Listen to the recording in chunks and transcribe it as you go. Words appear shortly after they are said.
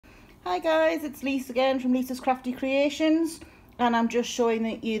Hi guys, it's Lisa again from Lisa's Crafty Creations, and I'm just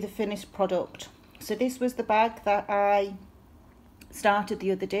showing you the finished product. So this was the bag that I started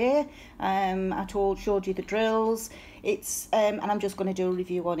the other day. I showed you the drills. And I'm just going to do a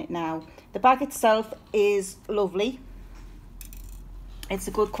review on it now. The bag itself is lovely. It's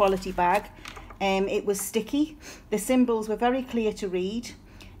a good quality bag. It was sticky. The symbols were very clear to read.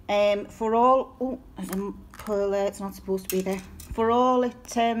 There's a pearl there, it's not supposed to be there. For all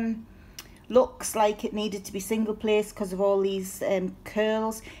it looks like it needed to be single placed because of all these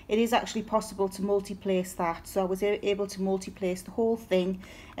curls, it is actually possible to multi-place that. So I was able to multi-place the whole thing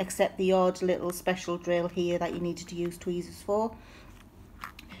except the odd little special drill here that you needed to use tweezers for.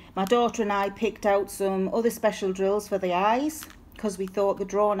 My daughter and I picked out some other special drills for the eyes because we thought the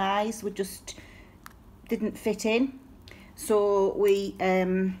drawn eyes would just didn't fit in. So we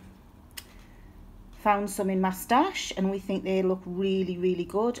found some in my stash and we think they look really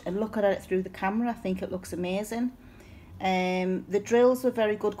good, and looking at it through the camera I think it looks amazing. The drills were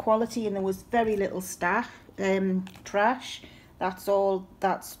very good quality and there was very little trash.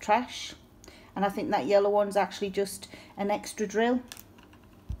 That's trash, and I think that yellow one's actually just an extra drill.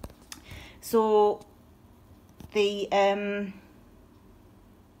 So the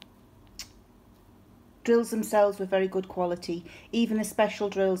drills themselves were very good quality. Even the special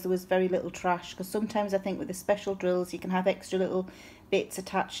drills, there was very little trash, because sometimes I think with the special drills you can have extra little bits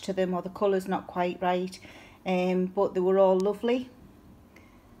attached to them or the colour's not quite right, but they were all lovely.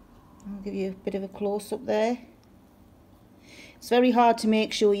 I'll give you a bit of a close-up there. It's very hard to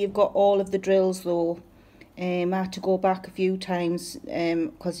make sure you've got all of the drills though. I had to go back a few times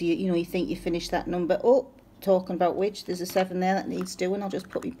because you think you finished that number. Oh, talking about which, there's a 7 there that needs doing. I'll just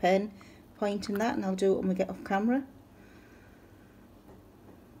put my pen pointing that and I'll do it when we get off camera.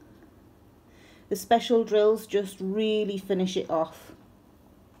 The special drills just really finish it off.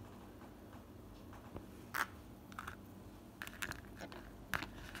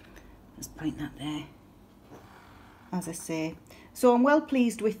 Let's point that there. As I say, so I'm well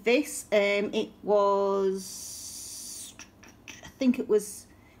pleased with this. It was, I think it was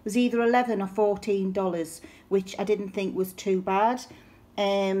either $11 or $14, which I didn't think was too bad.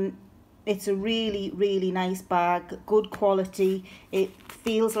 It's a really nice bag, good quality. It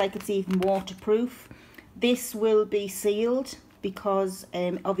feels like it's even waterproof. This will be sealed because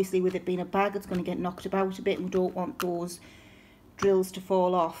obviously with it being a bag it's going to get knocked about a bit and we don't want those drills to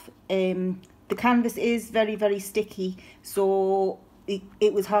fall off. The canvas is very sticky, so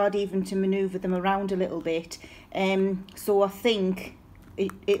it was hard even to manoeuvre them around a little bit. So I think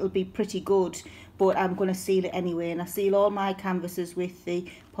it'll be pretty good, but I'm going to seal it anyway, and I seal all my canvases with the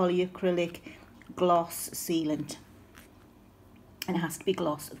polyacrylic gloss sealant, and it has to be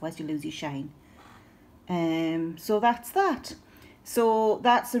gloss, otherwise you lose your shine. So that's that. So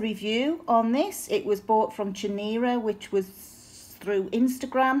that's a review on this. It was bought from Chinera, which was through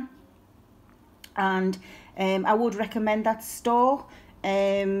Instagram, and I would recommend that store.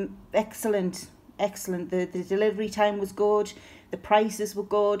 Excellent. The delivery time was good, the prices were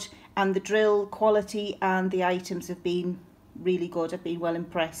good, and the drill quality and the items have been really good. I've been well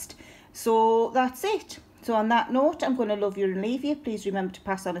impressed. So that's it. So on that note, I'm going to love you and leave you. Please remember to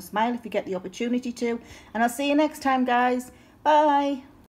pass on a smile if you get the opportunity to, and I'll see you next time, guys. Bye.